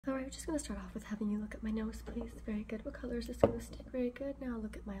Alright, we're just going to start off with having you look at my nose, please. Very good. What color is this glue stick? Very good. Now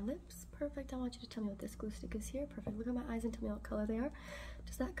look at my lips. Perfect. I want you to tell me what this glue stick is here. Perfect. Look at my eyes and tell me what color they are.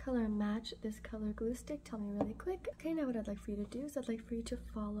 Does that color match this color glue stick? Tell me really quick. Okay, now what I'd like for you to do is I'd like for you to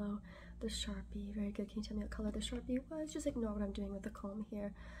follow the Sharpie. Very good. Can you tell me what color the Sharpie was? Just ignore what I'm doing with the comb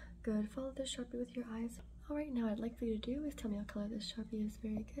here. Good. Follow the Sharpie with your eyes. Alright, now I'd like for you to do is tell me what color this Sharpie is.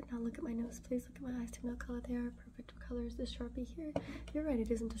 Very good. Now look at my nose, please. Look at my eyes. Tell me what color they are. Perfect. What color is this Sharpie here? You're right,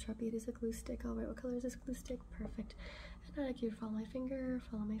 it isn't a Sharpie, it is a glue stick. Alright, what color is this glue stick? Perfect. And I'd like you to follow my finger,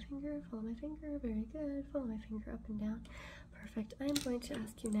 follow my finger, follow my finger. Very good. Follow my finger up and down. Perfect. I'm going to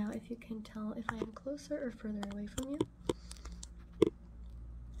ask you now if you can tell if I am closer or further away from you.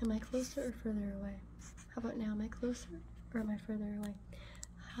 Am I closer or further away? How about now? Am I closer or am I further away?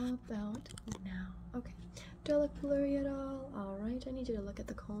 How about now? Okay. Do I look blurry at all? Alright, I need you to look at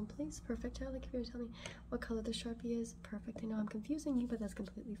the comb, please. Perfect. I'd like for you to tell me what color the Sharpie is. Perfect. I know I'm confusing you, but that's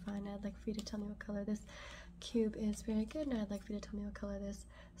completely fine. I'd like for you to tell me what color this cube is. Very good. Now I'd like for you to tell me what color this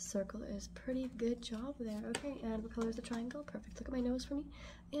circle is. Pretty good job there. Okay, and what color is the triangle? Perfect. Look at my nose for me.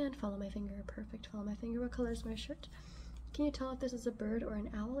 And follow my finger. Perfect. Follow my finger. What color is my shirt? Can you tell if this is a bird or an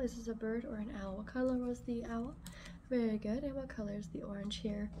owl? Is this a bird or an owl? What color was the owl? Very good. And what color is the orange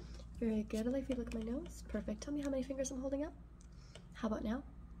here? Very good. I'd like for you to look at my nose. Perfect. Tell me how many fingers I'm holding up. How about now?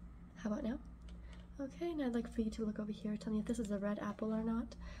 How about now? Okay, and I'd like for you to look over here. Tell me if this is a red apple or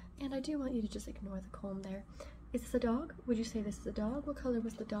not. And I do want you to just ignore the comb there. Is this a dog? Would you say this is a dog? What color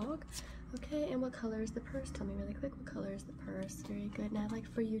was the dog? Okay, and what color is the purse? Tell me really quick. What color is the purse? Very good. Now I'd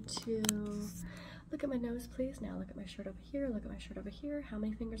like for you to look at my nose, please. Now look at my shirt over here. Look at my shirt over here. How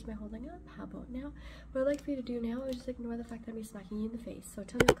many fingers am I holding up? How about now? What I'd like for you to do now is just ignore the fact that I'm smacking you in the face. So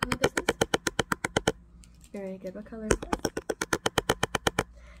tell me what color this is. Very good. What color is this?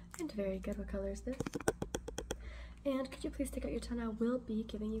 And very good. What color is this? And could you please take out your tongue? I will be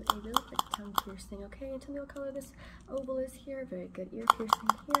giving you a little bit of tongue piercing, okay? And tell me what color this oval is here. Very good. Ear piercing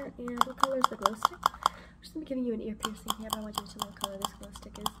here. And what color is the glow stick? I'm just going to be giving you an ear piercing here, but I want you to tell me what color this glow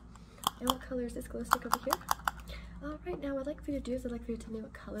stick is. And what color is this glow stick over here? Alright, now what I'd like for you to do is I'd like for you to tell me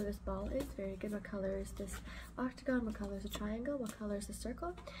what color this ball is. Very good. What color is this octagon? What color is the triangle? What color is the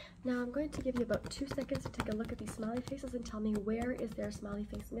circle? Now I'm going to give you about 2 seconds to take a look at these smiley faces and tell me where is their smiley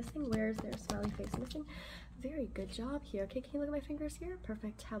face missing? Where is their smiley face missing? Very good job here. Okay, can you look at my fingers here?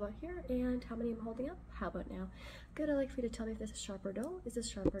 Perfect. How about here? And how many I'm holding up? How about now? Good. I'd like for you to tell me if this is sharp or dull. Is this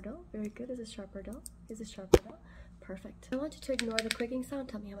sharp or dull? Very good. Is this sharp or dull? Is this sharp or dull? Perfect. I want you to ignore the clicking sound.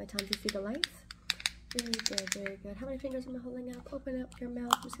 Tell me how many times you see the lights. Very good, very good. How many fingers am I holding up? Open up your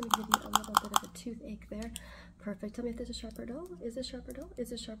mouth. I'm just going to give you a little bit of a toothache there. Perfect. Tell me if this is sharp or dull. Is this sharp or dull? Is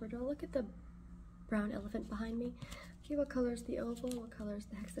this sharp or dull? Look at the brown elephant behind me. Okay, what color is the oval? What color is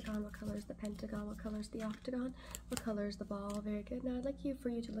the hexagon? What color is the pentagon? What color is the octagon? What color is the ball? Very good. Now I'd like for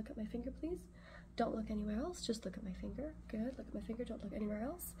you to look at my finger, please. Don't look anywhere else. Just look at my finger. Good. Look at my finger. Don't look anywhere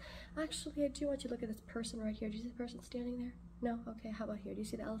else. Actually, I do want you to look at this person right here. Do you see the person standing there? No? Okay, how about here? Do you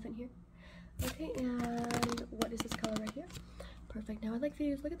see the elephant here? Okay, and what is this color right here? Perfect. Now I'd like for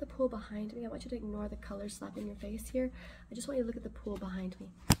you to look at the pool behind me. I want you to ignore the color slapping your face here. I just want you to look at the pool behind me.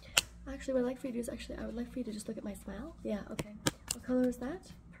 Actually, what I'd like for you to do is I would like for you to just look at my smile. Yeah, okay. What color is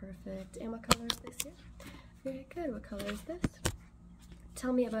that? Perfect. And what color is this here? Very good. What color is this?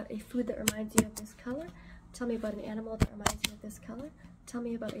 Tell me about a food that reminds you of this color. Tell me about an animal that reminds you of this color. Tell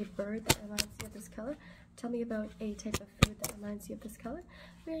me about a bird that reminds you of this color. Tell me about a type of food that reminds you of this color.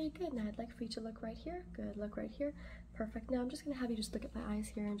 Very good. Now I'd like for you to look right here. Good. Look right here. Perfect. Now I'm just going to have you just look at my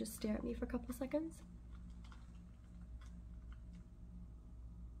eyes here and just stare at me for a couple seconds.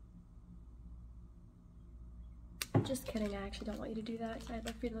 Just kidding. I actually don't want you to do that. I'd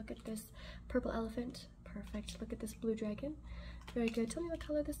like for you to look at this purple elephant. Perfect. Look at this blue dragon. Very good. Tell me what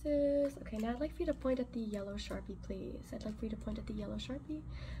color this is. Okay, now I'd like for you to point at the yellow Sharpie, please. I'd like for you to point at the yellow Sharpie.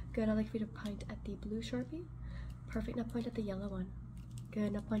 Good. I'd like for you to point at the blue Sharpie. Perfect. Now point at the yellow one.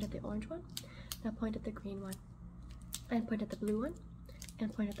 Good. Now point at the orange one. Now point at the green one. And point at the blue one.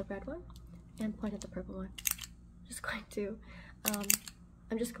 And point at the red one. And point at the purple one. I'm just going to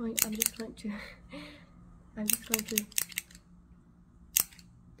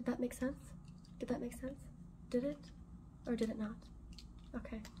did that make sense? Did that make sense? Did it? Or did it not?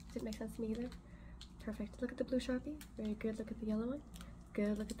 Okay, didn't make sense to me either. Perfect. Look at the blue Sharpie. Very good. Look at the yellow one.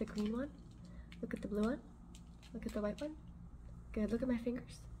 Good. Look at the green one. Look at the blue one. Look at the white one. Good. Look at my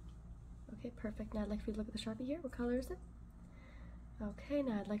fingers. Okay, perfect. Now I'd like for you to look at the Sharpie here. What color is it? Okay,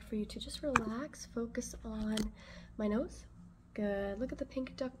 now I'd like for you to just relax. Focus on my nose. Good. Look at the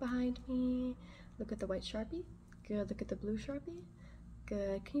pink duck behind me. Look at the white Sharpie. Good. Look at the blue Sharpie.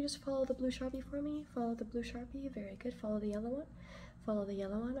 Good. Can you just follow the blue Sharpie for me? Follow the blue Sharpie. Very good. Follow the yellow one. Follow the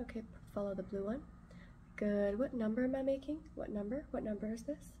yellow one. Okay, follow the blue one. Good. What number am I making? What number? What number is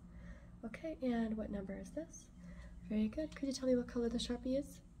this? Okay, and what number is this? Very good. Could you tell me what color the Sharpie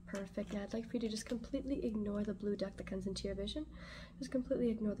is? Perfect. Now I'd like for you to just completely ignore the blue duck that comes into your vision. Just completely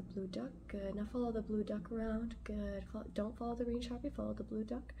ignore the blue duck. Good. Now follow the blue duck around. Good. Don't follow the green Sharpie. Follow the blue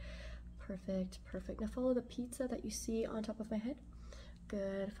duck. Perfect. Perfect. Now follow the pizza that you see on top of my head.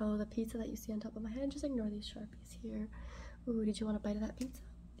 Good. Follow the pizza that you see on top of my head. Just ignore these Sharpies here. Ooh, did you want a bite of that pizza?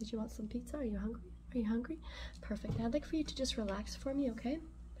 Did you want some pizza? Are you hungry? Are you hungry? Perfect. Now I'd like for you to just relax for me, okay?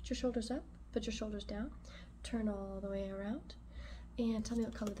 Put your shoulders up. Put your shoulders down. Turn all the way around. And tell me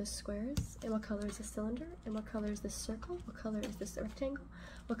what color this square is, and what color is this cylinder, and what color is this circle, what color is this rectangle,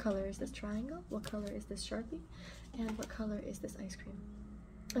 what color is this triangle, what color is this Sharpie, and what color is this ice cream.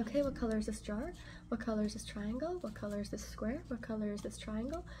 Okay, what color is this jar? What color is this triangle? What color is this square? What color is this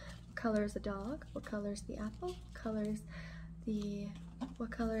triangle? What color is the dog? What color is the apple? What color is the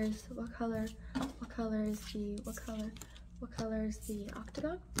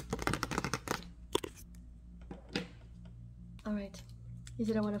octagon? All right, you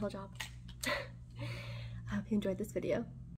did a wonderful job. I hope you enjoyed this video.